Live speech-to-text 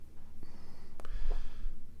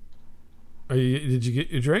Did you get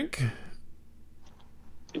your drink?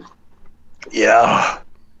 Yeah.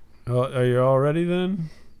 Oh, are you all ready then?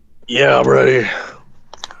 Yeah, I'm ready.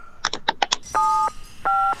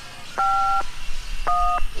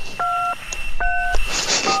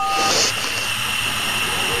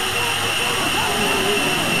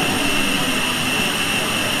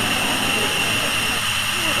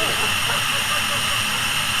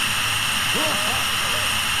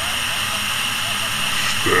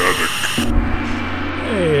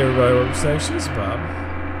 Hey everybody, welcome to Static Show. This is Bob.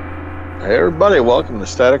 Hey everybody, welcome to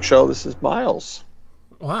Static Show. This is Miles.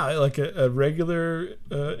 Wow, like a regular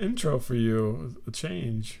intro for you, a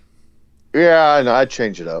change. Yeah, I know. I'd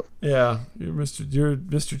change it up. Yeah, you're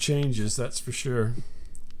Mr. Changes, that's for sure.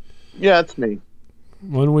 Yeah, it's me.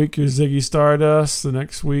 1 week you're Ziggy Stardust, the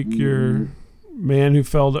next week you're Man Who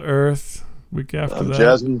Fell to Earth. Week after I'm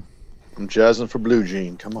that, jazzing for Blue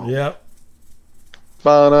Jean. Come on. Yep.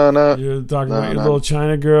 Ba-na-na. You're talking about your little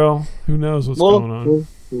China girl. Who knows what's going on?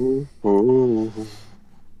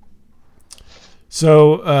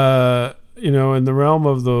 So, in the realm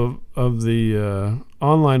of the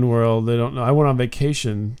online world, they don't know. I went on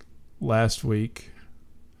vacation last week,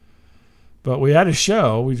 but we had a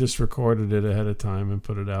show. We just recorded it ahead of time and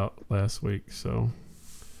put it out last week. So,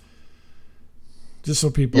 just so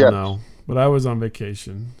people know. But I was on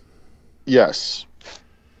vacation. Yes.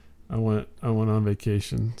 I went on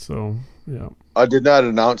vacation. So, yeah. I did not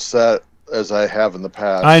announce that as I have in the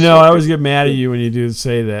past. I know. I always get mad at you when you do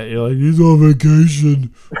say that. You're like, he's on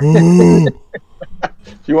vacation. Oh.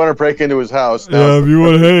 If you want to break into his house. Yeah, if you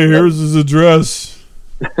want, hey, here's his address.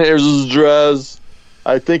 Here's his address.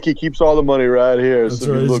 I think he keeps all the money right here. That's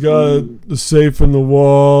right. He's got the safe in the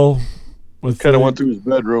wall. Kind of went through his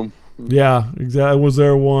bedroom. Yeah, exactly. I was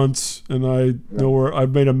there once, and I know where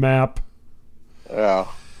I've made a map. Yeah,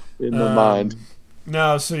 in my mind.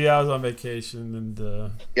 No, so yeah, I was on vacation, and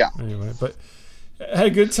anyway, but I had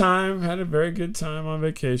a good time. Had a very good time on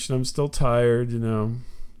vacation. I'm still tired,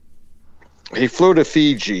 He flew to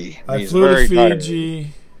Fiji. I flew to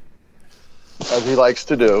Fiji. As he likes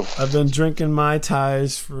to do. I've been drinking Mai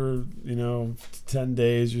Tais for 10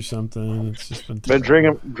 days or something. It's just been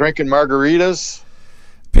drinking margaritas.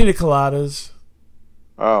 Pina coladas.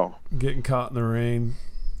 Oh. Getting caught in the rain.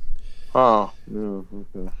 Oh.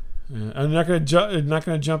 Okay. Yeah. I'm not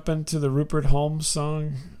gonna jump into the Rupert Holmes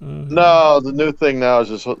song. No, the new thing now is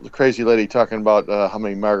this crazy lady talking about how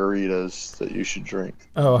many margaritas that you should drink.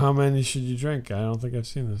 Oh, how many should you drink? I don't think I've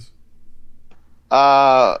seen this.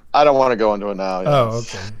 I don't want to go into it now. Yes. Oh,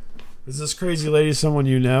 okay. Is this crazy lady someone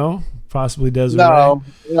you know? Possibly Desiree? No,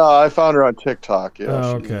 I found her on TikTok. Yeah.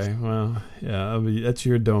 Oh, okay. Well, yeah, that's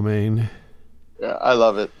your domain. Yeah, I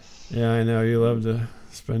love it. Yeah, I know. You love to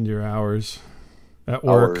spend your hours at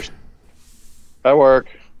work. At work.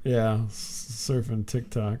 Yeah, surfing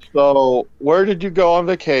TikTok. So, where did you go on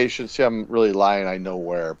vacation? See, I'm really lying. I know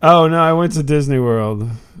where. Oh, no, I went to Disney World.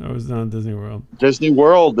 I was down at Disney World. Disney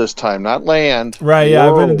World this time, not land. Right, yeah.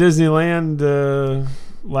 World. I've been to Disneyland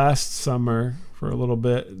last summer for a little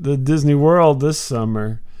bit. The Disney World this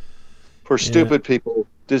summer. For stupid people,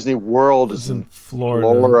 Disney World is in Florida.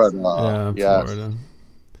 Yeah, Florida.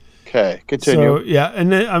 Okay, continue. So, yeah,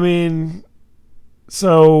 and then,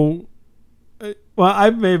 well,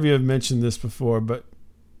 I maybe have mentioned this before, but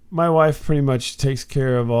my wife pretty much takes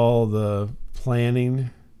care of all the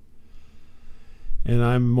planning. And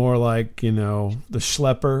I'm more like, the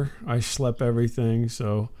schlepper. I schlep everything,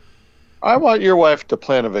 so. I want your wife to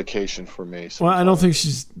plan a vacation for me sometime. Well, I don't think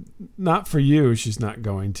not for you, she's not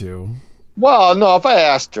going to. Well, no, if I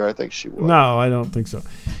asked her, I think she would. No, I don't think so.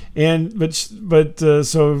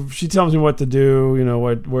 So she tells me what to do,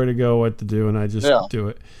 where to go, what to do, and I just do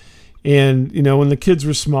it. And, when the kids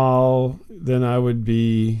were small, then I would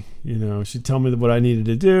be, she'd tell me what I needed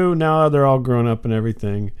to do. Now they're all grown up and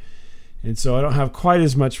everything. And so I don't have quite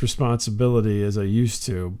as much responsibility as I used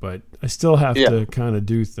to, but I still have to kind of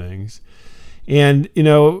do things. And,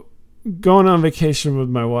 going on vacation with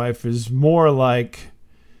my wife is more like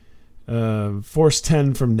Force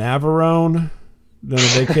 10 from Navarone than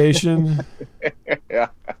a vacation. Yeah.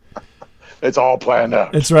 It's all planned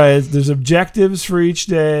out. That's right. There's objectives for each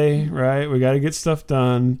day, right? We got to get stuff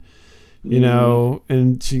done,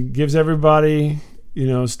 and she gives everybody,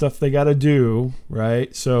 stuff they got to do,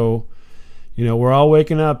 right? So, we're all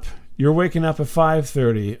waking up. You're waking up at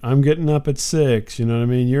 5:30. I'm getting up at 6. You know what I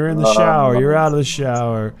mean? You're in the shower. You're out of the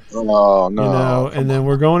shower. Oh, no. And then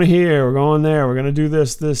we're going here. We're going there. We're going to do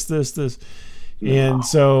this. And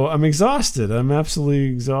so I'm exhausted. I'm absolutely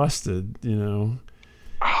exhausted,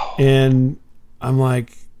 And I'm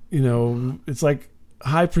like, it's like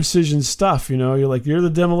high precision stuff. You're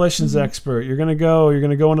the demolitions expert. You're gonna go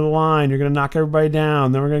into the line. You're gonna knock everybody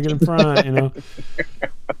down. Then we're gonna get in front.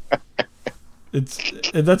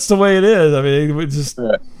 That's the way it is. I mean, it just,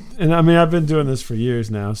 and I mean, I've been doing this for years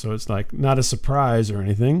now, so it's like not a surprise or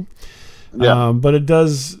anything. Yeah. But it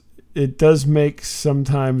does make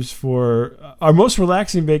sometimes for our most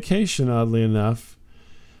relaxing vacation, oddly enough,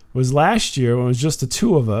 was last year when it was just the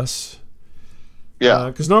two of us. Yeah.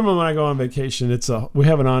 Because normally when I go on vacation, we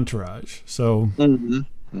have an entourage, so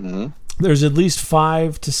there's at least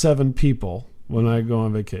 5 to 7 people when I go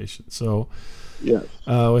on vacation. So. Yes.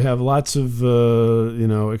 We have lots of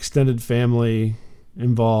extended family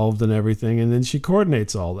involved and everything, and then she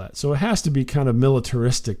coordinates all that. So it has to be kind of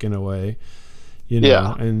militaristic in a way,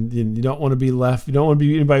 and you don't want to be left. You don't want to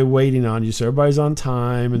be anybody waiting on you. So everybody's on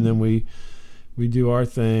time, and then we do our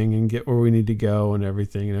thing and get where we need to go and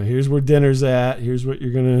everything. Here's where dinner's at. Here's what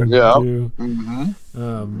you're gonna do.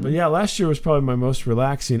 Mm-hmm. But yeah, last year was probably my most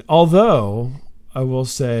relaxing. Although I will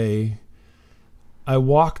say, I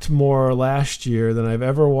walked more last year than I've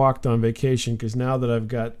ever walked on vacation, because now that I've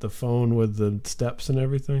got the phone with the steps and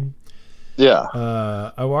everything. Yeah.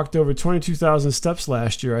 I walked over 22,000 steps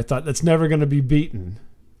last year. I thought that's never going to be beaten.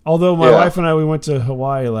 Although my wife and I, we went to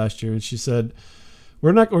Hawaii last year, and she said,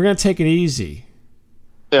 we're going to take it easy.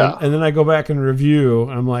 Yeah. And then I go back and review,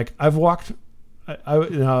 and I'm like, I've walked,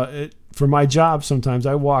 for my job sometimes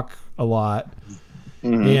I walk a lot.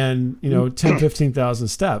 Mm-hmm. And 10, 15,000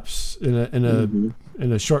 steps in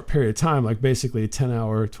a short period of time, like basically a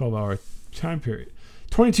 10-hour, 12-hour time period.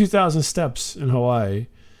 22,000 steps in Hawaii.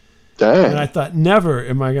 Dang. And I thought, never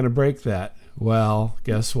am I going to break that. Well,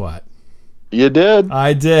 guess what? You did.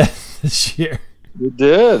 I did this year. You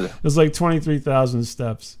did. It was like 23,000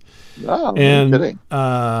 steps. Oh, and no kidding.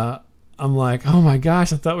 I'm like, oh my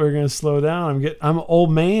gosh, I thought we were going to slow down. I'm an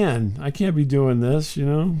old man. I can't be doing this,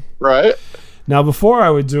 Right. Now, before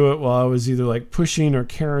I would do it while I was either like pushing or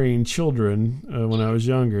carrying children when I was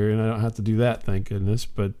younger, and I don't have to do that, thank goodness.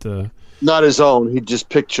 But not his own; he'd just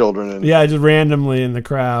pick children. Just randomly in the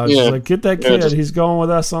crowd. Yeah. Just like, get that kid; he's going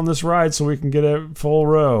with us on this ride, so we can get a full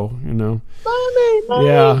row. Mommy.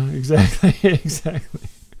 Yeah, exactly, exactly.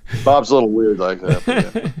 Bob's a little weird like that.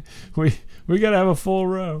 Yeah. we got to have a full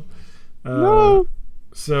row. No.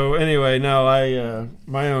 So anyway, no, I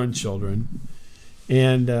my own children.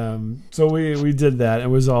 And so we did that. It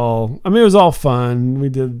was all fun. We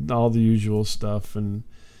did all the usual stuff and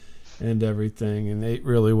everything, and ate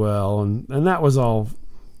really well, and that was all,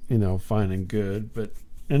 fine and good. But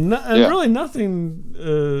really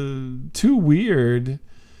nothing too weird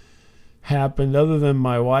happened, other than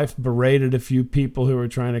my wife berated a few people who were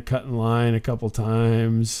trying to cut in line a couple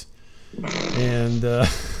times, and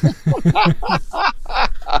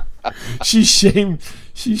she shamed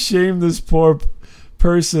this poor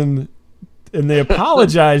person, and they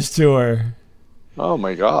apologized to her. Oh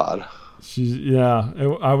my God.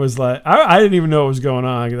 I was like, I didn't even know what was going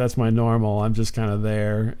on. That's my normal. I'm just kind of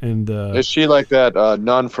there. And is she like that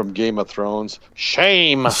nun from Game of Thrones?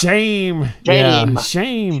 Shame. Yeah,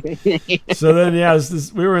 shame. So then,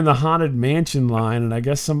 we were in the haunted mansion line, and I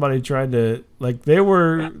guess somebody tried to,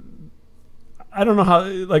 I don't know how,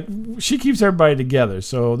 she keeps everybody together,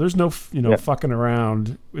 so there's no, fucking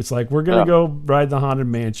around. It's like, we're going to go ride the haunted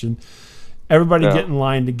mansion. Everybody get in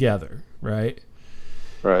line together, right?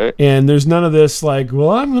 Right. And there's none of this like,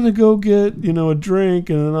 well, I'm going to go get, a drink,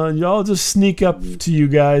 and then y'all just sneak up to you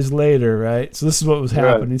guys later, right? So this is what was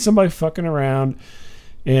happening. Right. Somebody fucking around,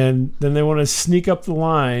 and then they want to sneak up the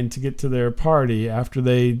line to get to their party after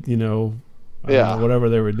they, whatever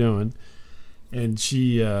they were doing. And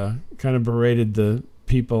she kind of berated the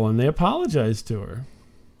people, and they apologized to her.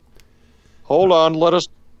 Hold on, let us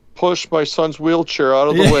push my son's wheelchair out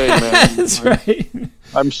of the way, man. That's right.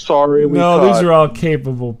 I'm sorry. These are all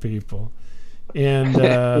capable people. And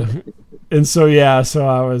so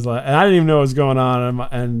I was like, and I didn't even know what was going on,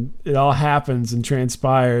 and it all happens and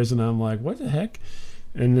transpires, and I'm like, what the heck?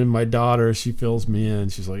 And then my daughter, she fills me in.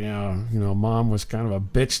 She's like, Mom was kind of a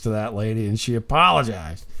bitch to that lady, and she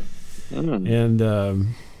apologized. And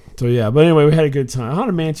but anyway, we had a good time.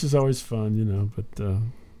 Haunted Mansion is always fun, but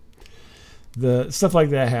the stuff like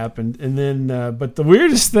that happened. And then but the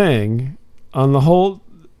weirdest thing on the whole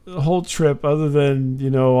trip, other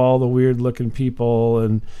than all the weird looking people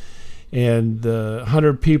and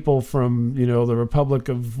 100 people from the Republic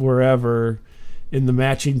of wherever in the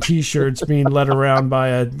matching T-shirts being led around by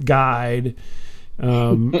a guide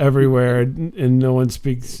everywhere, and no one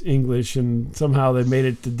speaks English, and somehow they made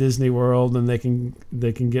it to Disney World, and they can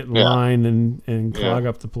get in line and clog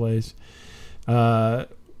up the place.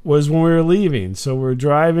 Was when we were leaving. So we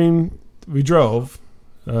drove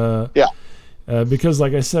Because,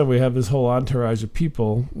 like I said, we have this whole entourage of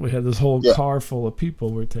people. We had this whole car full of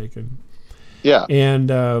people we're taking. Yeah.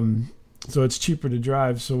 And so it's cheaper to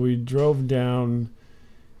drive. So we drove down,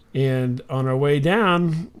 and on our way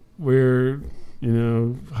down, we're,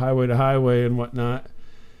 highway to highway and whatnot.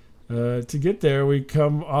 To get there, we're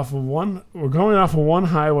going off of one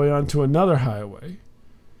highway onto another highway.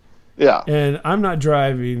 Yeah. And I'm not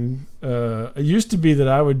driving. It used to be that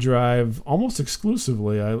I would drive almost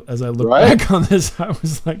exclusively. As I look back on this, I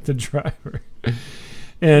was like the driver.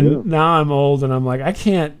 And now I'm old, and I'm like, I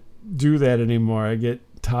can't do that anymore. I get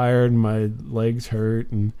tired, and my legs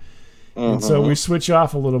hurt, and so we switch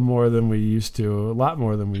off a little more than we used to, a lot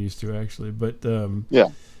more than we used to, actually. But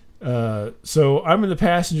so I'm in the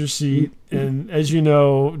passenger seat, and as you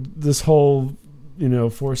know, this whole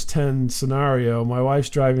Force 10 scenario, my wife's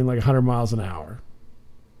driving like 100 miles an hour.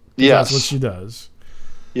 Yes. That's what she does.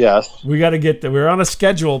 Yes. We got to get there. We're on a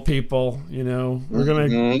schedule, people.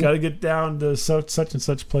 We're got to get down to such and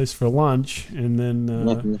such place for lunch, and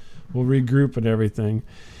then we'll regroup and everything.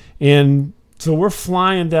 And so we're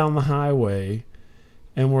flying down the highway,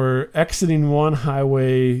 and we're exiting one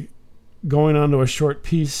highway, going onto a short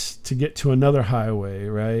piece to get to another highway,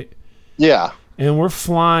 right? Yeah. And we're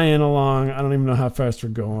flying along. I don't even know how fast we're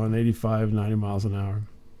going, 85, 90 miles an hour.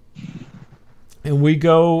 And we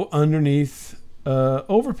go underneath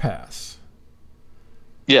overpass.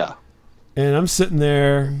 Yeah. And I'm sitting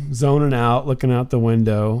there zoning out, looking out the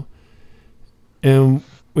window. And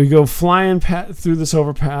we go flying through this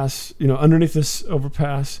overpass, underneath this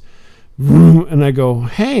overpass. And I go,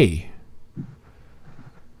 hey,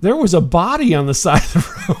 there was a body on the side of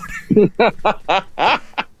the road.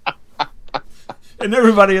 And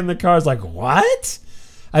everybody in the car is like, what?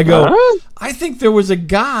 I go, I think there was a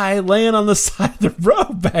guy laying on the side of the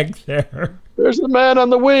road back there. There's a man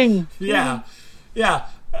on the wing. Yeah. Yeah.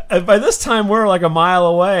 And by this time, we're like a mile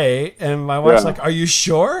away. And my wife's like, are you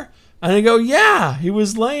sure? And I go, yeah. He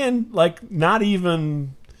was laying like not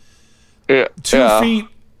even 2 feet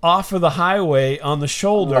off of the highway on the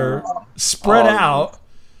shoulder, spread out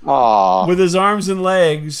with his arms and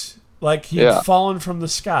legs like he'd fallen from the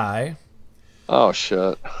sky. Oh,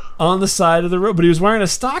 shit. On the side of the road. But he was wearing a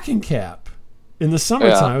stocking cap in the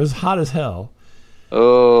summertime. It was hot as hell.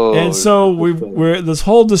 Oh. And so we're this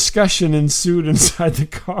whole discussion ensued inside the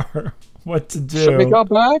car. What to do. Should we go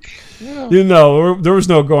back? Yeah. There was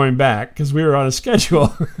no going back because we were on a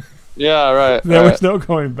schedule. Yeah, right. There was no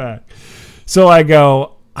going back. So I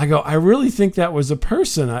go, I really think that was a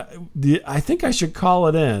person. I think I should call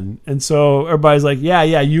it in. And so everybody's like,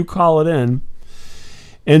 yeah, you call it in.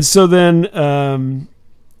 And so then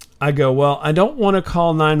I go, well, I don't want to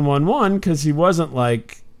call 911 because he wasn't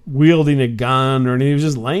like wielding a gun or anything. He was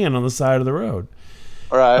just laying on the side of the road.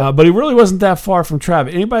 All right. But he really wasn't that far from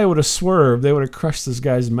traffic. Anybody would have swerved, they would have crushed this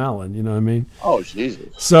guy's melon. You know what I mean? Oh,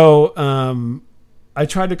 Jesus. So I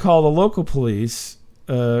tried to call the local police.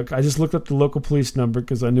 I just looked up the local police number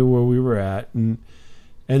because I knew where we were at, and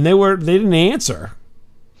they didn't answer.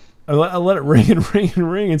 I let it ring and ring and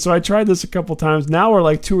ring. And so I tried this a couple times. Now we're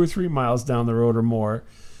like 2 or 3 miles down the road or more.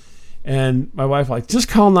 And my wife like, just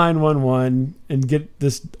call 911 and get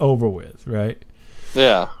this over with, right?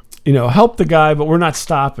 Yeah. Help the guy, but we're not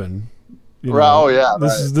stopping. Oh, yeah.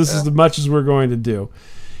 This is as much as we're going to do.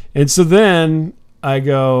 And so then I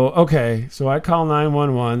go, okay. So I call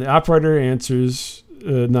 911. The operator answers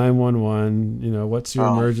 911. What's your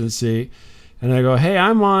emergency? And I go, hey,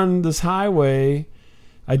 I'm on this highway.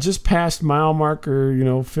 I just passed mile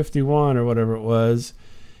marker, 51 or whatever it was.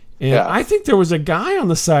 And I think there was a guy on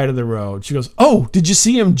the side of the road. She goes, oh, did you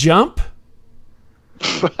see him jump?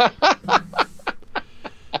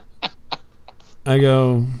 I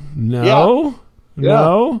go, no.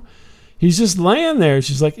 He's just laying there.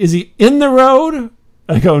 She's like, is he in the road?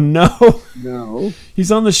 I go, no.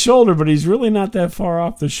 He's on the shoulder, but he's really not that far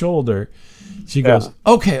off the shoulder. She goes,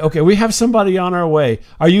 okay, we have somebody on our way.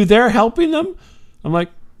 Are you there helping them? I'm like,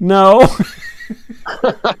 no.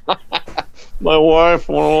 My wife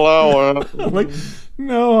won't allow it. I'm like,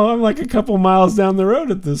 no, I'm like a couple miles down the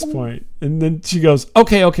road at this point. And then she goes,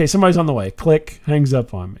 okay, somebody's on the way. Click, hangs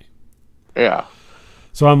up on me. Yeah.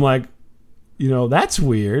 So I'm like, that's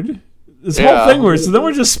weird. This whole thing weird. So then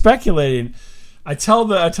we're just speculating. I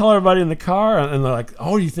tell everybody in the car, and they're like,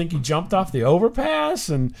 oh, do you think he jumped off the overpass?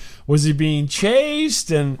 And was he being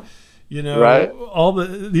chased? And, all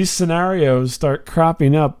these scenarios start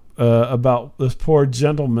cropping up about this poor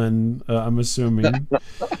gentleman, I'm assuming,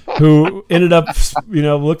 who ended up,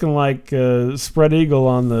 looking like a spread eagle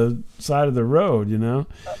on the side of the road,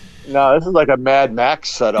 No, this is like a Mad Max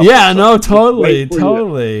setup. Yeah, no, totally.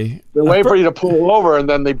 They're waiting for you to pull over, and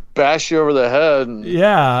then they bash you over the head.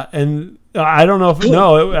 Yeah, and I don't know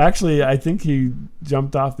if actually, I think he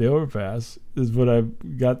jumped off the overpass. Is what I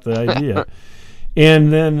got the idea,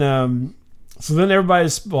 and then so then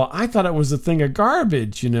everybody's I thought it was a thing of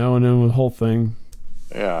garbage, and then the whole thing.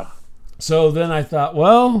 Yeah. So then I thought,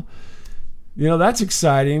 well, that's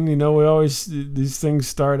exciting. We always these things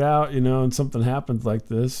start out, and something happens like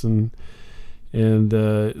this, and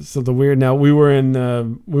something weird. Now we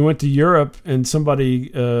went to Europe, and somebody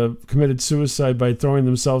committed suicide by throwing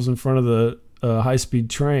themselves in front of the high-speed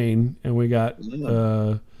train, and we got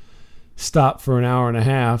stopped for an hour and a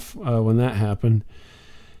half when that happened.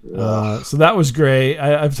 So that was great.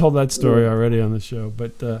 I've told that story already on the show,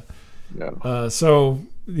 but so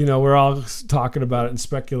we're all talking about it and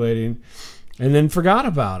speculating, and then forgot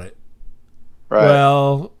about it. Right.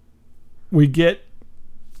 Well, we get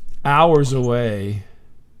hours away.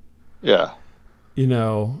 Yeah.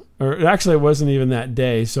 Or actually it wasn't even that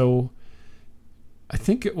day. So I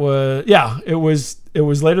think it was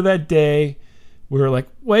later that day. We were like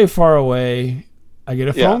way far away. I get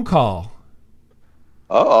a phone call.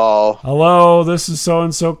 Uh-oh. Hello, this is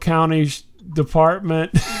so-and-so county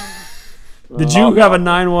department. Did you have a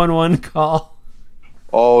 911 call?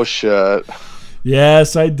 Oh, shit.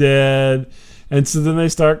 Yes, I did. And so then they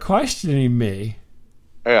start questioning me.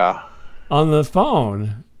 Yeah. On the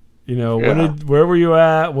phone. Where were you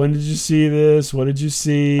at? When did you see this? What did you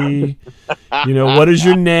see? What is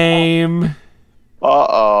your name?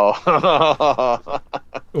 Uh-oh.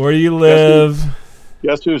 Where do you live?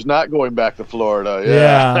 Guess who's not going back to Florida?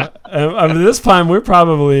 Yeah. This time we're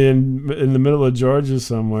probably in the middle of Georgia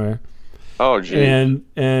somewhere. Oh, geez.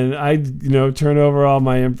 And I, turn over all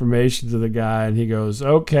my information to the guy, and he goes,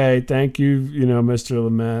 "Okay, thank you, Mr.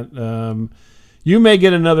 Lament. You may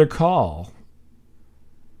get another call."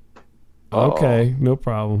 Uh-oh. Okay, no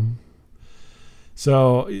problem.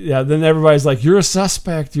 So, then everybody's like, "You're a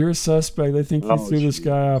suspect. You're a suspect. They think you threw this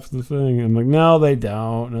guy off the thing." I'm like, "No, they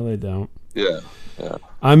don't. No, they don't." Yeah.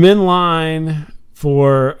 I'm in line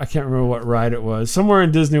for, I can't remember what ride it was, somewhere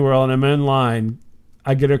in Disney World, and I'm in line.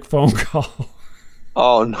 I get a phone call.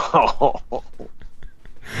 Oh, no.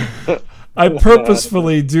 I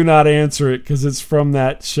purposefully do not answer it because it's from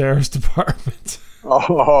that sheriff's department.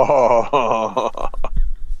 Oh.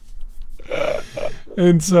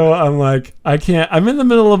 And so I'm like, I can't. I'm in the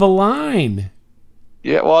middle of a line.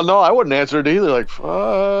 Yeah, well, no, I wouldn't answer it either. Like,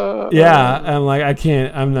 yeah, I'm like, I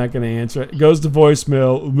can't. I'm not going to answer it. It goes to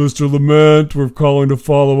voicemail. Mr. Lament, we're calling to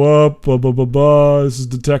follow up. Blah, blah, blah, blah. This is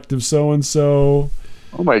Detective so-and-so.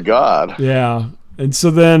 Oh, my God. Yeah. And so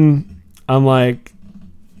then I'm like,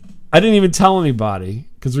 I didn't even tell anybody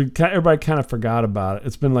because everybody kind of forgot about it.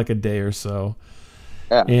 It's been like a day or so.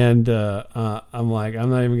 Yeah. And I'm like, I'm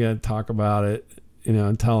not even going to talk about it,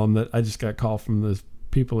 and tell them that I just got a call from those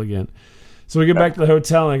people again. So we get back to the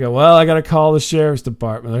hotel, and I go, well, I got to call the sheriff's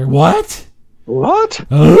department. They're like, what? What?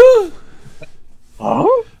 Oh?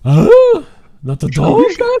 Not the dog?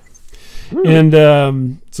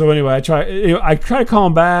 And so anyway, I try to call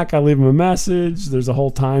him back. I leave him a message. There's a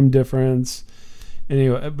whole time difference.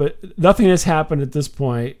 Anyway, but nothing has happened at this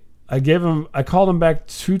point. I called him back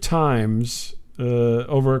 2 times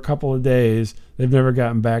over a couple of days. They've never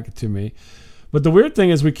gotten back to me. But the weird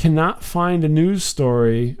thing is we cannot find a news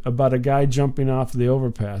story about a guy jumping off the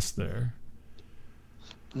overpass there.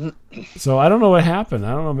 So I don't know what happened.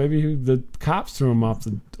 I don't know. Maybe the cops threw him off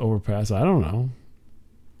the overpass. I don't know.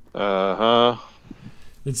 Uh-huh.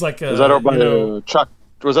 It's like was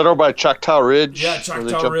that over by Choctaw Ridge? Yeah,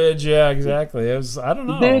 Choctaw Ridge. Yeah, exactly. It was. I don't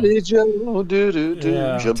know.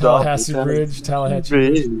 Tallahassee Ridge.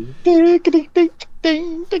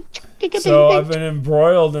 So I've been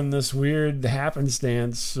embroiled in this weird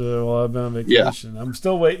happenstance while I've been on vacation. Yeah. I'm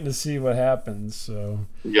still waiting to see what happens. So,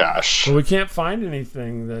 gosh, but we can't find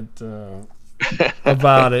anything that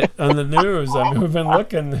about it on the news. I mean, we've been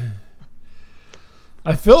looking.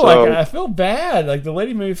 I feel bad. Like the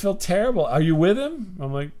lady made me feel terrible. Are you with him?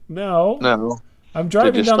 I'm like, no. I'm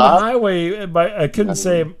driving down the highway, but I couldn't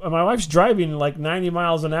say. My wife's driving like 90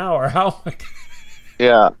 miles an hour. How am I?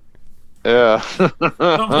 Yeah. How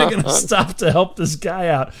am I going to stop to help this guy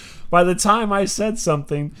out? By the time I said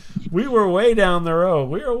something, we were way down the road.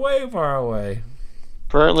 We were way far away.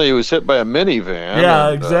 Apparently, he was hit by a minivan. Yeah,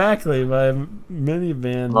 exactly. By a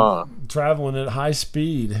minivan traveling at high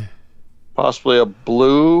speed. Possibly a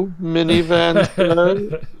blue minivan.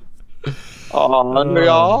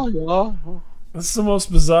 That's the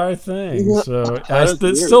most bizarre thing. So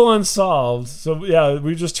it's still unsolved. So yeah,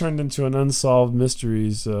 we just turned into an unsolved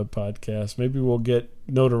mysteries podcast. Maybe we'll get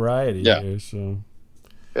notoriety here. So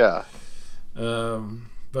yeah.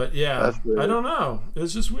 But yeah, I don't know.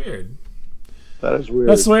 It's just weird. That is weird.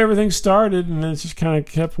 That's the way everything started, and then it just kind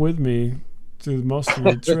of kept with me through most of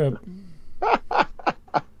the trip.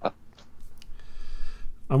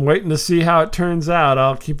 I'm waiting to see how it turns out.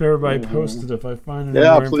 I'll keep everybody posted if I find any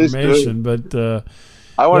more information. But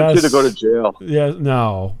I want you to go to jail. Yeah,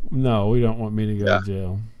 no, we don't want me to go to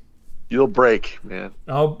jail. You'll break, man.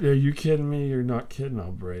 Are you kidding me? You're not kidding.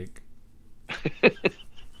 I'll break.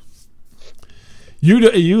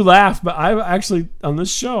 You laugh, but I've actually on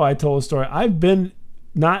this show I told a story. I've been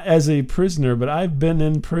not as a prisoner, but I've been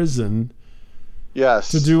in prison.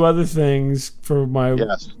 Yes. To do other things for my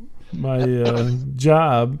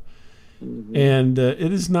job, and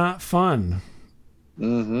it is not fun.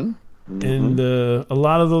 Mm-hmm. And a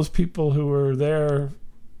lot of those people who are there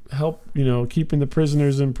keeping the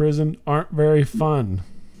prisoners in prison aren't very fun.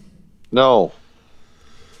 No.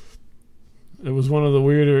 It was one of the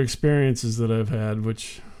weirder experiences that I've had,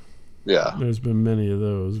 which there's been many of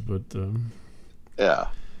those, but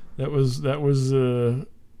that was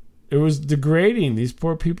it was degrading. These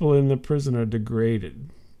poor people in the prison are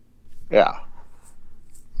degraded. Yeah.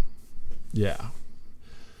 Yeah.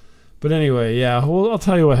 But anyway, I'll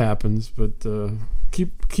tell you what happens, but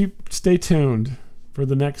stay tuned for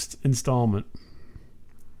the next installment.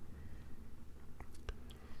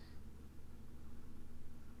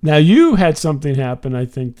 Now you had something happen, I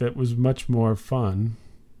think, that was much more fun.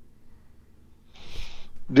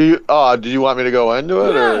 Do you want me to go into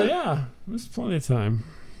it? Yeah. There's plenty of time.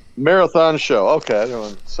 Marathon show.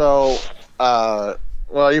 Okay. So,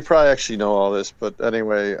 well, you probably actually know all this, but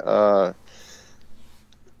anyway,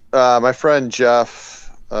 my friend Jeff,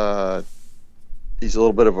 he's a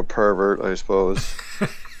little bit of a pervert, I suppose.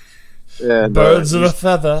 And, birds of a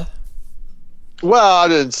feather. Well, I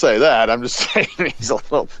didn't say that. I'm just saying he's a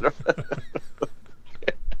little bit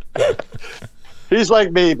of he's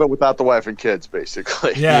like me, but without the wife and kids,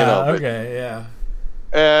 basically. Yeah, okay, yeah.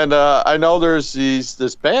 And I know there's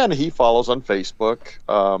this band he follows on Facebook.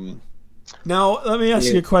 Now, let me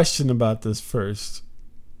ask you a question about this first.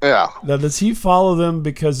 Yeah. Now, does he follow them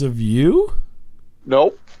because of you?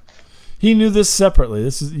 Nope. He knew this separately.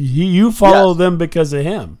 You follow them because of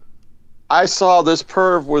him. I saw this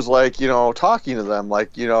perv was like, talking to them,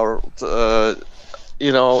 like, engaging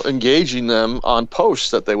them on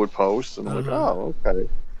posts that they would post, and I'm like, oh, okay.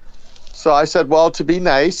 So I said, well, to be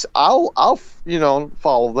nice, I'll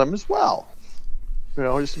follow them as well,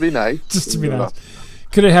 just to be nice. Just to be nice.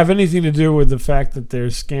 Could it have anything to do with the fact that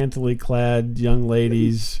they're scantily clad young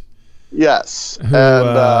ladies? Yes, who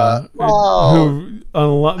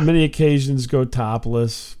on many occasions go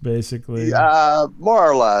topless, basically.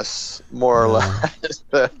 More or less.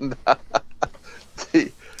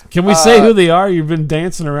 Can we say who they are? You've been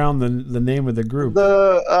dancing around the name of the group.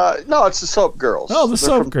 No, it's the Soap Girls. Oh, the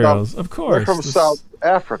Soap Girls, of course. They're from South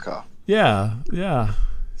Africa. Yeah,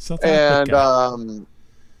 South Africa. And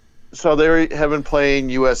so they have been playing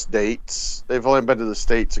U.S. dates. They've only been to the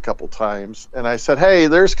States a couple times. And I said, hey,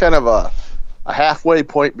 there's kind of a halfway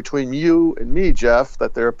point between you and me, Jeff,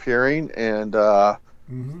 that they're appearing. And,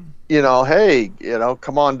 hey,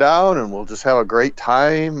 come on down and we'll just have a great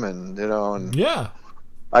time. And, yeah.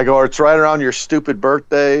 I go, it's right around your stupid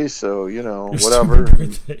birthday. So, whatever.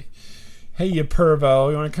 Hey, you pervo,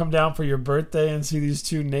 you want to come down for your birthday and see these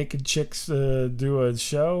two naked chicks do a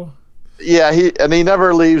show? Yeah, he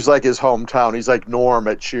never leaves like his hometown. He's like Norm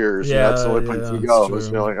at Cheers. Yeah, and that's the only place he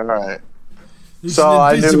goes. Like, all right. There's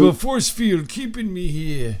an invisible force field keeping me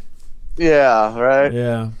here. Yeah, right.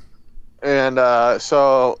 Yeah. And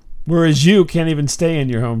so. Whereas you can't even stay in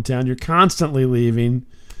your hometown. You're constantly leaving.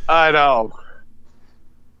 I know.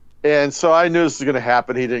 And so I knew this was going to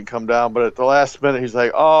happen. He didn't come down, but at the last minute, he's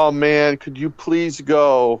like, "Oh man, could you please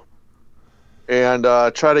go and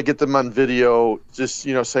try to get them on video, just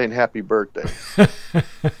saying happy birthday."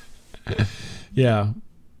 Yeah.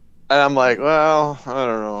 And I'm like, well, I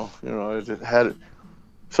don't know. It had it.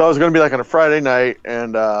 So I was going to be like on a Friday night,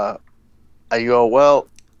 and I go, well,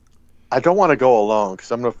 I don't want to go alone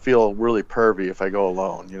because I'm going to feel really pervy if I go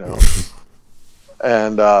alone,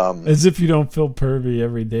 And as if you don't feel pervy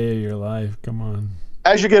every day of your life. Come on.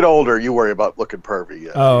 As you get older, you worry about looking pervy.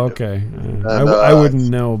 Yeah, oh, okay. I wouldn't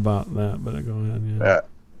know about that, but go ahead. Yeah.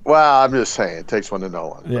 Well, I'm just saying, it takes one to know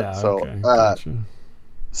one. Yeah. So, okay. Gotcha.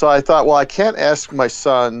 So I thought, well, I can't ask my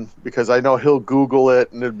son because I know he'll Google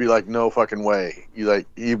it and it'd be like, no fucking way.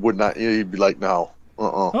 He would not. He'd be like, no.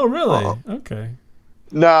 Oh, really? Okay.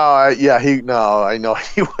 No, I know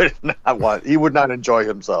he would not enjoy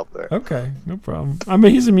himself there. Okay, no problem. I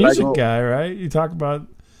mean, he's a music guy, right? You talk about.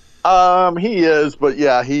 He is, but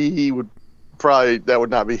yeah, he would probably, that would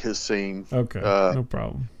not be his scene. Okay, no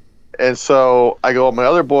problem. And so I go, my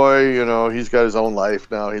other boy, he's got his own life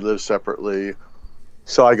now. He lives separately.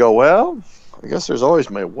 So I go, well, I guess there's always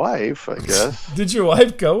my wife, I guess. Did your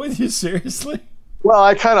wife go with you, seriously? Well,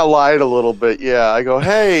 I kind of lied a little bit, yeah. I go,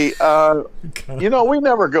 hey, we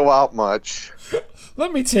never go out much.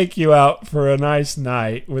 Let me take you out for a nice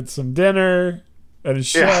night with some dinner and a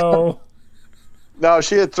show. Yeah. No,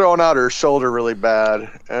 she had thrown out her shoulder really bad,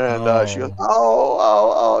 and she goes,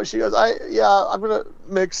 oh. She goes, I'm gonna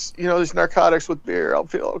mix, these narcotics with beer. I'll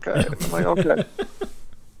feel okay. I'm like, okay.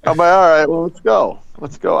 I'm like, all right, well, let's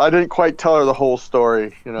go. I didn't quite tell her the whole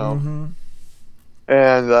story, Mm-hmm.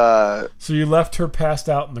 And so you left her passed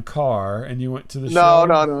out in the car, and you went to the show?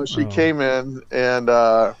 No. She came in, and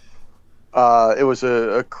it was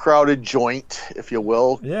a crowded joint, if you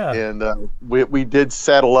will. Yeah. And we did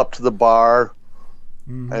saddle up to the bar.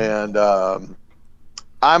 Mm-hmm. And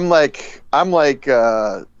I'm like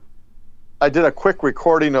I did a quick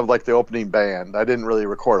recording of like the opening band. I didn't really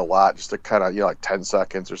record a lot, just to kind of like 10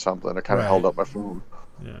 seconds or something. I kind of held up my phone.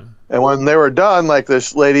 Yeah. And when they were done, like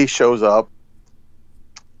this lady shows up.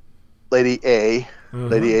 Lady A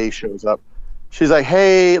shows up. She's like,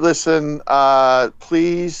 "Hey, listen,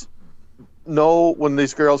 please, no, when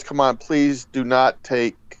these girls come on, please do not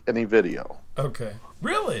take any video." Okay.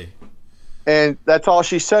 Really? And that's all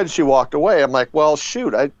she said. She walked away. I'm like, well,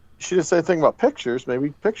 shoot. She didn't say anything about pictures. Maybe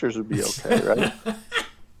pictures would be okay, right?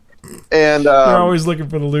 And you're always looking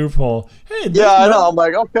for the loophole. Hey, I know. I'm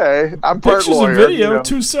like, okay, I'm part pictures lawyer. Pictures and video,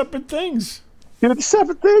 two separate things. Two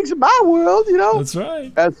separate things in my world, That's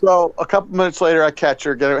right. And so a couple minutes later, I catch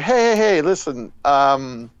her. Hey, listen.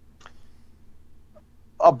 About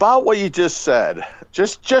what you just said,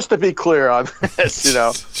 just to be clear on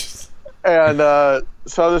this, And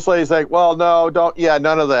so this lady's like, well, no, don't. Yeah,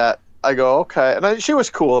 none of that. I go, okay. And she was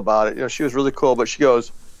cool about it. She was really cool. But she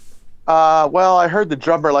goes, well, I heard the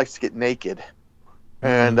drummer likes to get naked.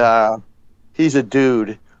 And he's a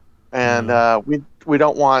dude. And we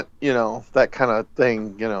don't want, that kind of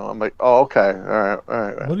thing. I'm like, oh, okay. All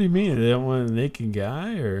right. What do you mean? They don't want a naked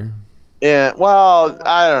guy? Or? Yeah, well,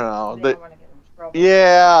 I don't know.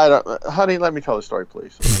 Yeah, I don't. Honey, let me tell the story,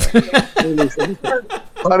 please. Okay.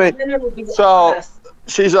 Honey, so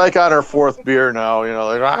she's like on her fourth beer now,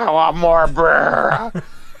 like, I want more beer.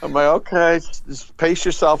 I'm like, okay, just pace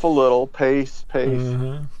yourself a little, pace.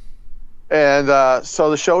 Mm-hmm. And so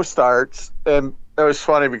the show starts, and it was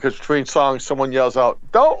funny because between songs, someone yells out,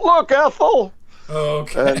 "Don't look, Ethel!" Oh,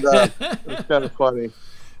 okay. And it's kind of funny.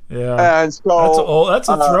 Yeah. And so that's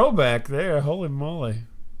a throwback there. Holy moly.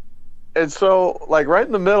 And so, like right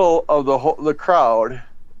in the middle of the crowd,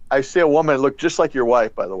 I see a woman look just like your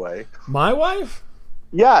wife, by the way. My wife?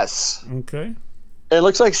 Yes. Okay. It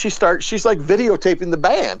looks like she's like videotaping the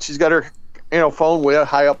band. She's got her, phone way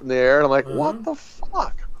high up in the air, and I'm like, what the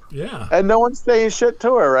fuck? Yeah. And no one's saying shit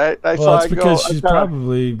to her, right? That's because she's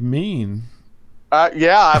probably mean.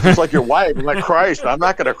 Yeah, if it's like your wife, I'm like, Christ, I'm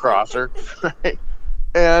not going to cross her.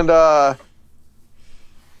 And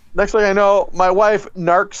next thing I know, my wife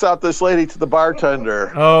narcs out this lady to the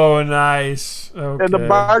bartender. Oh, nice. Okay. And the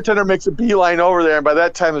bartender makes a beeline over there, and by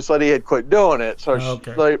that time, this lady had quit doing it. So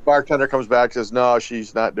the bartender comes back and says, no,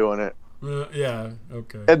 she's not doing it. Yeah,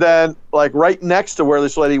 okay. And then, like, right next to where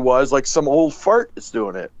this lady was, like, some old fart is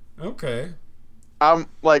doing it. Okay. I'm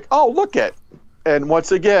like, oh, look it. And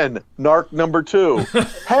once again, narc number 2.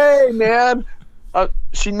 Hey, man.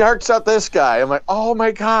 She narcs out this guy. I'm like, oh,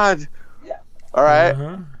 my God. Yeah. All right.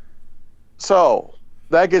 Uh-huh. So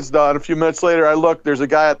that gets done. A few minutes later, I look. There's a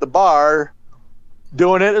guy at the bar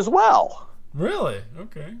doing it as well. Really?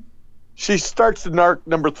 Okay. She starts to narc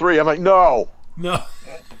number 3. I'm like, no.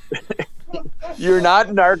 You're not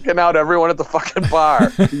narking out everyone at the fucking bar.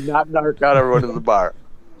 Do not narc out everyone at the bar.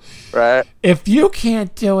 Right? If you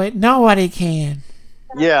can't do it, nobody can.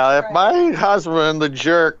 Yeah, if my husband, the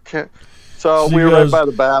jerk... So we were right by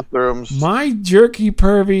the bathrooms. My jerky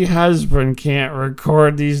pervy husband can't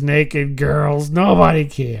record these naked girls. Nobody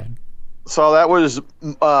can. So that was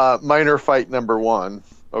minor fight number 1.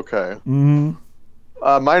 Okay. Mm-hmm.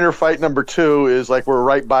 Minor fight number 2 is like we're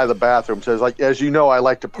right by the bathroom. So it's like, as you know, I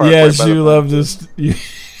like to park. Yes, right by you love this.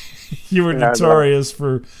 You were notorious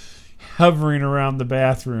for hovering around the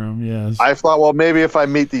bathroom. Yes. I thought, well, maybe if I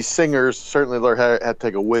meet these singers, certainly they'll have to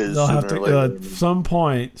take a whiz. They'll have to. At some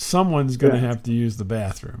point, someone's going to have to use the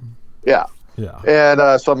bathroom. Yeah. Yeah.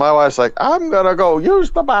 And so my wife's like, I'm gonna go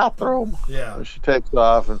use the bathroom. Yeah. So she takes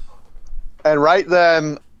off, and And right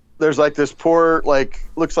then, there's like this poor, like,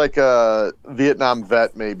 looks like a Vietnam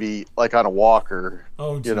vet, maybe, like on a walker.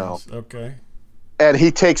 Oh, geez. You know. Okay. And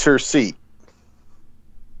he takes her seat.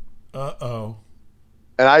 Uh-oh.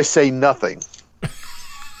 And I say nothing.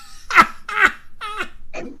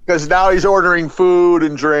 Because now he's ordering food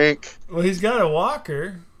and drink. Well, he's got a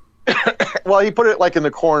walker. Well, he put it like in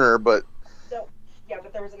the corner, but. So, yeah,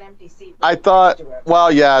 but there was an empty seat. I thought,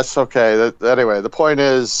 well, yes, okay. Anyway, the point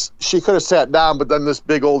is, she could have sat down, but then this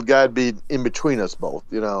big old guy'd be in between us both,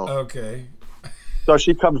 you know. Okay. So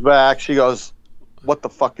she comes back. She goes, "What the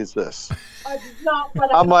fuck is this?"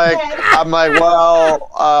 I'm like,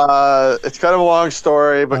 well, it's kind of a long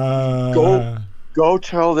story, but go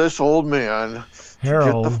tell this old man,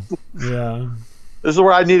 Harold. Yeah. This is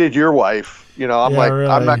where I needed your wife. You know, I'm like, really.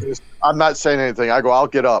 I'm not saying anything. I go, I'll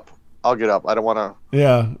get up. I don't want to.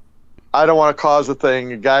 Yeah. I don't want to cause a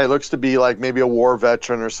thing. A guy looks to be like maybe a war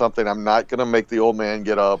veteran or something. I'm not going to make the old man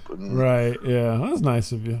get up. Right. Yeah. That was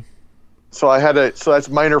nice of you. So so that's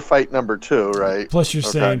minor fight number 2, right? Plus you're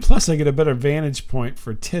saying, plus I get a better vantage point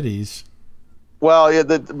for titties. Well, yeah,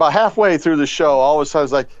 about halfway through the show, all of a sudden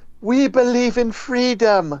it's like, we believe in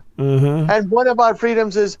freedom. And one of our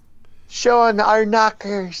freedoms is showing our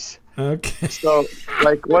knockers. Okay. So,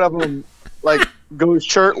 like, one of them, like, goes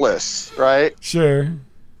shirtless, right? Sure.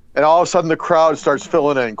 And all of a sudden the crowd starts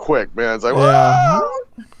filling in quick, man. It's like, yeah.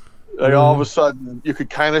 Like all of a sudden, you could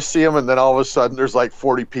kind of see them, and then all of a sudden, there's like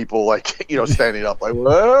 40 people, like, you know, standing up, like,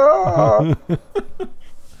 whoa.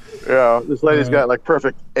 Yeah, this lady's got like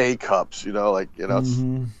perfect A cups, you know, like, you know, it's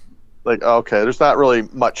like, okay, there's not really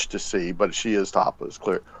much to see, but she is topless,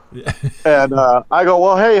 clear. Yeah. And I go,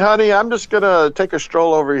 well, hey, honey, I'm just gonna take a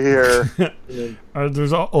stroll over here.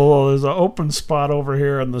 There's an open spot over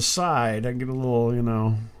here on the side. I get a little, you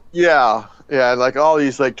know. Yeah, and like all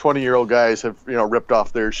these like 20-year-old guys have, you know, ripped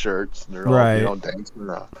off their shirts and they're all, you know, dancing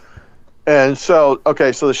around. And so,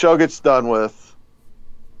 okay, so the show gets done with,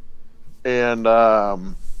 and let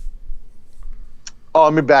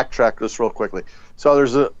me backtrack this real quickly. So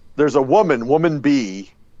there's a woman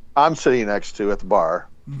B, I'm sitting next to at the bar,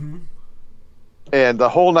 and the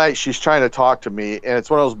whole night she's trying to talk to me, and it's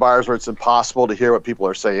one of those bars where it's impossible to hear what people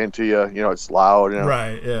are saying to you. You know, it's loud. You know?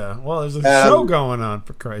 Right. Yeah. Well, there's a show going on,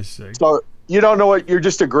 for Christ's sake. So you don't know what you're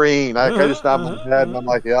just agreeing. I just nod my head, and I'm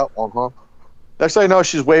like, yeah, Next thing I know,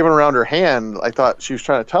 she's waving around her hand. I thought she was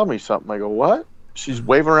trying to tell me something. I go, what? She's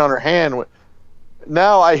waving around her hand.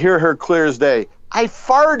 Now I hear her clear as day. I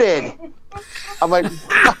farted. I'm like,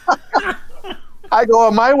 I go,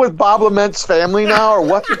 am I with Bob Lament's family now, or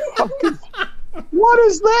what the fuck is? What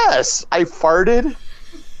is this? I farted?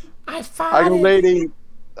 I go, lady,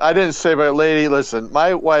 I didn't say, but lady, listen,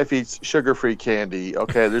 my wife eats sugar-free candy,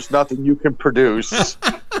 okay? There's nothing you can produce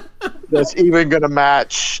that's even going to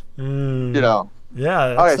match, you know.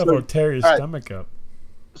 Yeah, that stuff will tear your stomach up.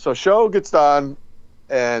 So show gets done,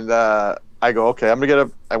 and I go, okay, I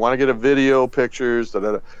want to get a video, pictures,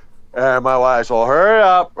 and my wife's all, hurry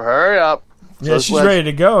up. Yeah, she's ready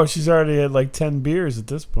to go. She's already had like 10 beers at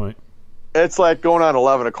this point. It's like going on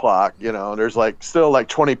 11 o'clock, you know, there's like still like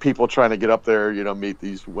 20 people trying to get up there, you know, meet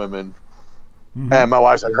these women. And my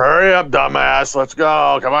wife's like, hurry up, dumbass, let's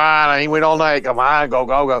go. Come on, I ain't wait all night. Come on,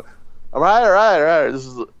 go. All right.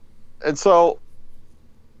 And so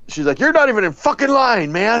she's like, you're not even in fucking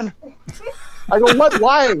line, man. I go, what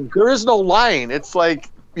line? There is no line. It's like,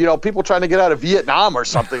 you know, people trying to get out of Vietnam or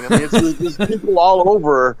something. I mean, it's people all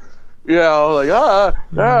over, you know,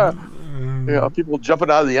 like, you know, people jumping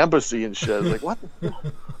out of the embassy and shit. Like, what the fuck?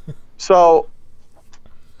 So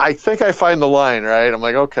I think I find the line, right? I'm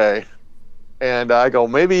like, okay. And I go,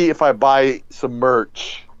 maybe if I buy some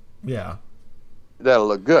merch, that'll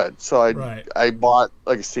look good. So I bought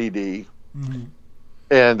like a CD.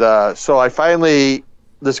 And so I finally,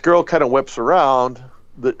 this girl kind of whips around.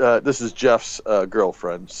 This is Jeff's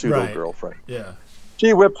girlfriend, pseudo-girlfriend. Yeah.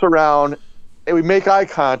 She whips around, and we make eye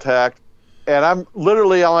contact. And I'm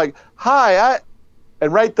like, hi.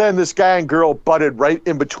 And right then, this guy and girl butted right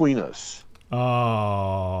in between us.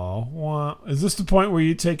 Oh, wow. Is this the point where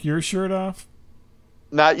you take your shirt off?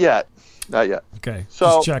 Not yet. Okay, so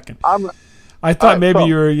just checking. I thought maybe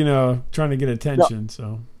you were, you know, trying to get attention.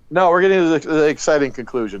 No, we're getting to the exciting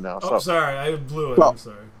conclusion now. Oh, sorry, I blew it. I'm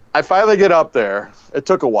sorry. I finally get up there. It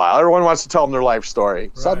took a while. Everyone wants to tell them their life story.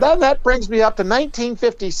 Right. So then that brings me up to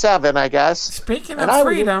 1957, I guess. Speaking of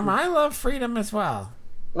freedom, I love freedom as well.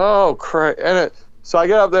 Oh, crap. So I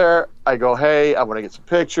get up there. I go, hey, I want to get some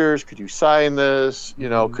pictures. Could you sign this? You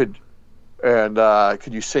know, could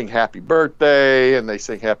you sing happy birthday? And they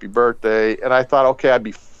sing happy birthday. And I thought, okay, I'd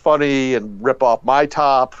be funny and rip off my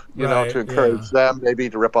top, to encourage them maybe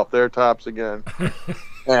to rip off their tops again.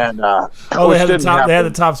 And they had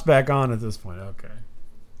the tops back on at this point. Okay.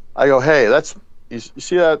 I go, hey, you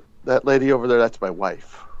see that lady over there? That's my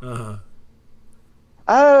wife. Uh-huh.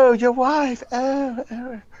 Oh, your wife.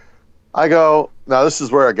 Oh. I go, now this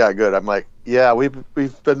is where it got good. I'm like, yeah, we've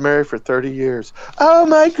been married for 30 years. Oh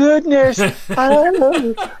my goodness.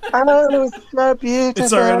 Oh, it's so beautiful.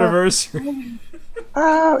 It's our anniversary.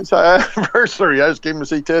 Oh, it's our anniversary. I just came to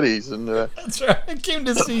see titties. And that's right. I came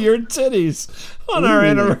to see your titties on our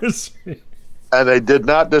anniversary. And they did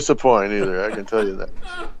not disappoint either, I can tell you that.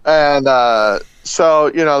 And so,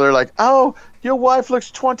 they're like, oh, your wife looks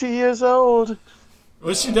 20 years old.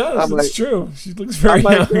 Well, she does. It's true. She looks very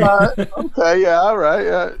young. Okay, yeah, all right.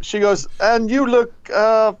 Yeah. She goes, and you look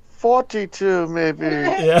 42, maybe.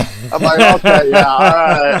 Yeah. I'm like, okay,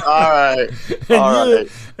 yeah, all right.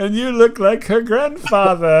 And you look like her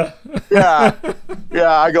grandfather. Yeah.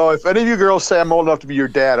 I go, if any of you girls say I'm old enough to be your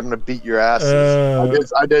dad, I'm going to beat your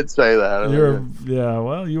asses. I did say that.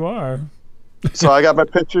 Well, you are. So I got my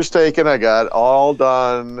pictures taken. I got all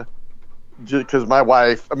done. Because my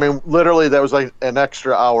wife, literally that was like an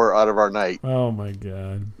extra hour out of our night. Oh my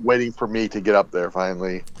God. Waiting for me to get up there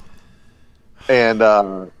finally. And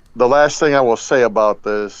the last thing I will say about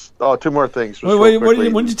this, two more things. Wait,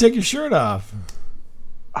 when did you take your shirt off?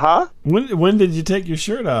 Huh? When did you take your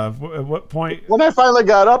shirt off? At what point? When I finally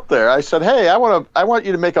got up there, I said, hey, I want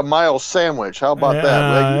you to make a mild sandwich. How about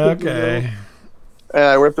that? Okay. And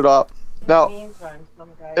I ripped it off. Now,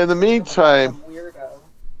 in the meantime,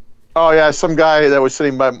 oh yeah, some guy that was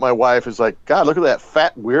sitting by my wife is like, God, look at that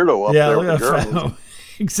fat weirdo up there with the girls.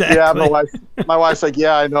 Exactly. Yeah, my wife's like,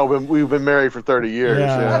 yeah, I know, but we've been married for 30 years.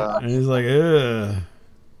 Yeah. And he's like, ugh.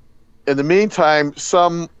 In the meantime,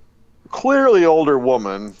 some clearly older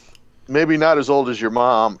woman, maybe not as old as your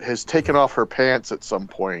mom, has taken off her pants at some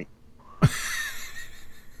point.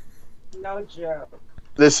 No joke.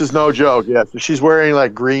 This is no joke. Yeah, she's wearing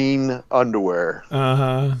like green underwear.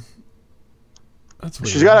 Uh-huh. That's weird.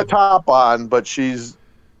 She's got a top on, but she's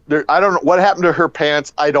there. I don't know what happened to her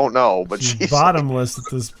pants. I don't know, but she's bottomless at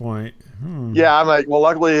this point. Yeah, I'm like, well,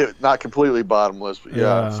 luckily not completely bottomless, but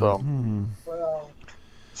yeah. So,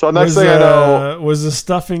 so next thing I know, was the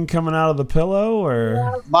stuffing coming out of the pillow,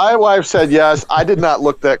 or my wife said yes. I did not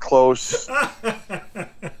look that close.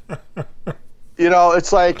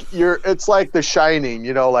 It's like The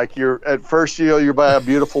Shining. Like you're at first, you're by a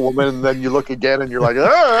beautiful woman, and then you look again, and you're like,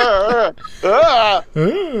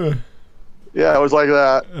 Yeah, it was like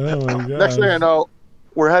that. Oh my God. Next thing I know,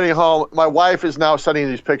 we're heading home. My wife is now sending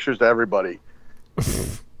these pictures to everybody.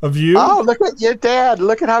 Of you? Oh, look at your dad!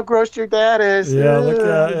 Look at how gross your dad is. Yeah,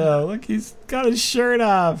 look, he's got his shirt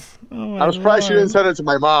off. Oh, I was surprised she didn't send it to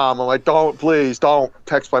my mom. I'm like, please don't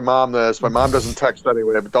text my mom this. My mom doesn't text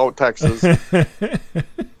anyway, but don't text this.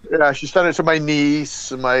 Yeah, she sent it to my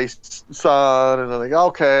niece and my son, and I'm like,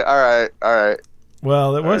 okay, all right.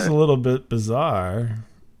 Well, it was a little bit bizarre.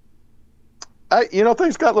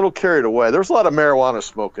 Things got a little carried away. There was a lot of marijuana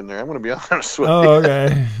smoke in there. I'm going to be honest with you. Oh,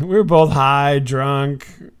 okay. We were both high, drunk.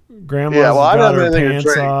 Grandma's got her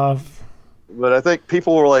pants off. But I think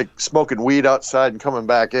people were like smoking weed outside and coming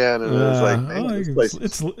back in, and it was like,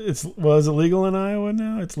 is it legal in Iowa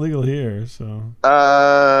now? It's legal here, so.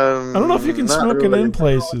 I don't know if you can smoke it in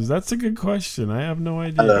places. That's a good question. I have no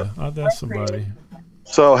idea. I'll have to ask somebody.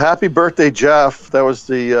 So happy birthday, Jeff! That was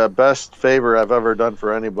the best favor I've ever done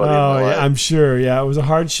for anybody. Oh yeah, I'm sure. Yeah, it was a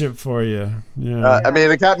hardship for you. Yeah.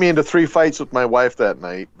 It got me into 3 fights with my wife that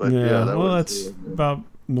night. But that's about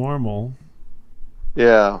normal.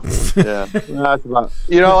 Yeah. That's about,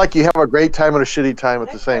 like you have a great time and a shitty time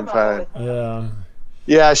at the same time. Yeah.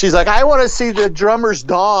 Yeah, she's like, I want to see the drummer's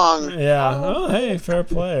dong. Yeah. Oh, hey, fair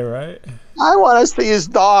play, right? I want to see his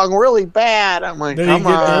dong really bad. I'm like, come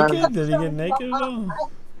on. Did he get naked at all?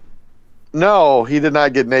 No, he did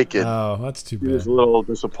not get naked. Oh, that's too bad. He was a little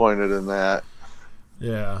disappointed in that.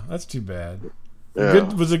 Yeah, that's too bad.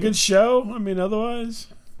 Yeah. Was it a good show? Otherwise?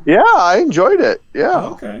 Yeah, I enjoyed it. Yeah.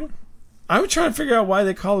 Okay. I was trying to figure out why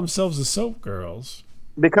they call themselves the Soap Girls.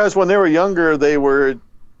 Because when they were younger, they would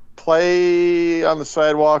play on the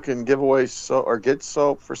sidewalk and give away soap or get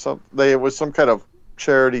soap for something. It was some kind of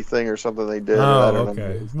charity thing or something they did. Oh,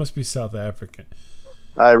 okay. It must be South African.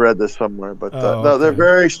 I read this somewhere, but no, they're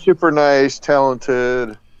very super nice,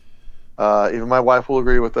 talented. Even my wife will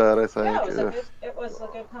agree with that, I think. Yeah, it was a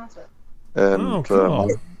good concert. And cool.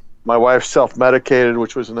 My wife self-medicated,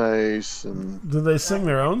 which was nice. And do they sing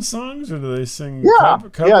their own songs, or do they sing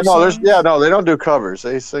cover songs? No, they don't do covers.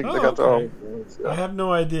 They sing. They got their own. I have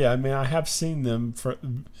no idea. I have seen them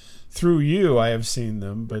through you, I have seen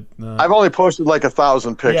them, but not. I've only posted like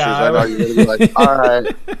 1,000 pictures. Yeah, I know you're going to be like, all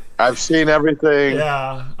right, I've seen everything.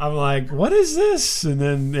 Yeah, I'm like, what is this? And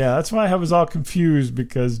then, that's why I was all confused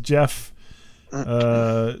because Jeff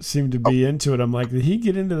seemed to be into it. I'm like, did he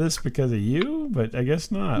get into this because of you? But I guess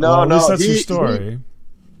not. No, well, at least that's he, your story.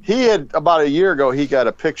 He had, about a year ago, he got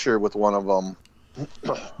a picture with one of them.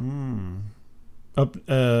 Up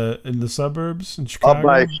in the suburbs in Chicago? Up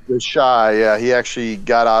by the Shy, yeah. He actually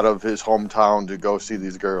got out of his hometown to go see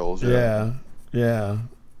these girls. Yeah.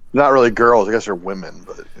 Not really girls, I guess they're women,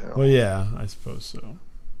 but Well, yeah, I suppose so.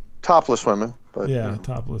 Topless women, but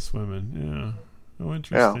topless women. Yeah. Oh,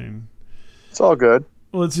 interesting. Yeah. It's all good.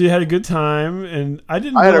 Well, so you had a good time, and I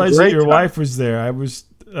didn't realize that your wife was there. I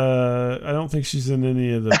don't think she's in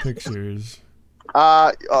any of the pictures.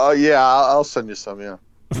 Yeah, I'll send you some. Yeah.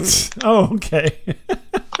 Oh, okay.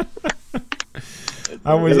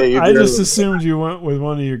 I just assumed you went with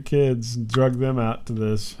one of your kids and drug them out to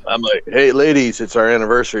this. I'm like, hey, ladies, it's our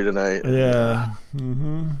anniversary tonight. Yeah.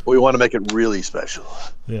 Mm-hmm. We want to make it really special.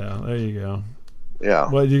 Yeah, there you go. Yeah.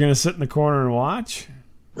 What, you're going to sit in the corner and watch?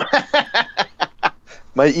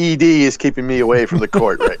 My ED is keeping me away from the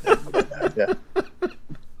court right now. Yeah.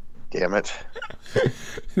 Damn it.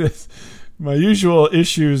 My usual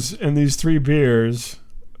issues in these 3 beers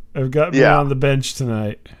have got me on the bench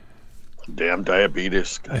tonight. Damn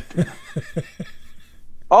diabetes.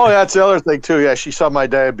 Oh, that's the other thing, too. Yeah, she saw my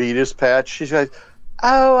diabetes patch. She said,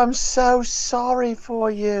 oh, I'm so sorry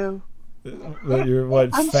for you. That you're,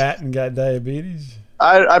 fat and got diabetes?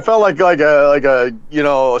 I felt like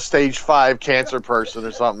a stage 5 cancer person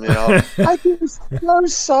or something, I'm so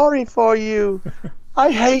sorry for you. I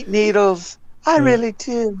hate needles. I really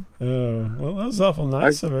do. Oh, well, that was awful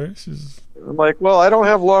nice of her. I'm like, well, I don't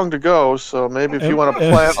have long to go, so maybe if you want to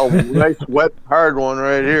plant a nice, wet, hard one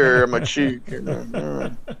right here on my cheek.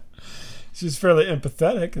 She's fairly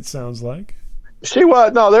empathetic, it sounds like. She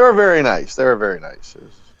was. No, they were very nice.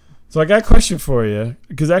 So I got a question for you,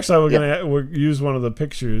 because actually we'll use one of the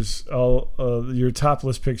pictures, your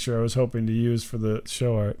topless picture I was hoping to use for the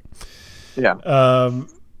show art. Yeah.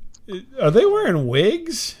 Are they wearing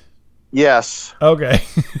wigs? Yes. Okay.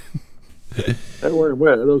 They were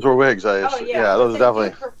wigs. Those were wigs. Those definitely.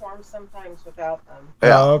 They perform sometimes without them.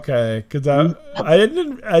 Yeah. Oh, okay. Because I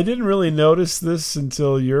didn't really notice this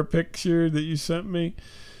until your picture that you sent me.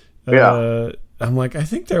 I'm like, I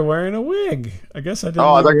think they're wearing a wig. I guess I didn't.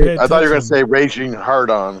 Oh, I thought you were going to say raging hard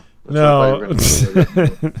on. No,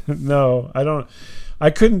 no, I don't. I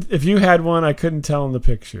couldn't. If you had one, I couldn't tell in the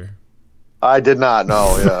picture. I did not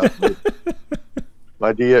know. Yeah.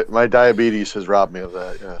 My diabetes has robbed me of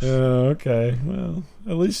that. Yes. Oh, okay. Well,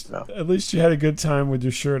 at least you had a good time with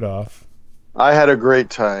your shirt off. I had a great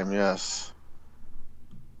time. Yes.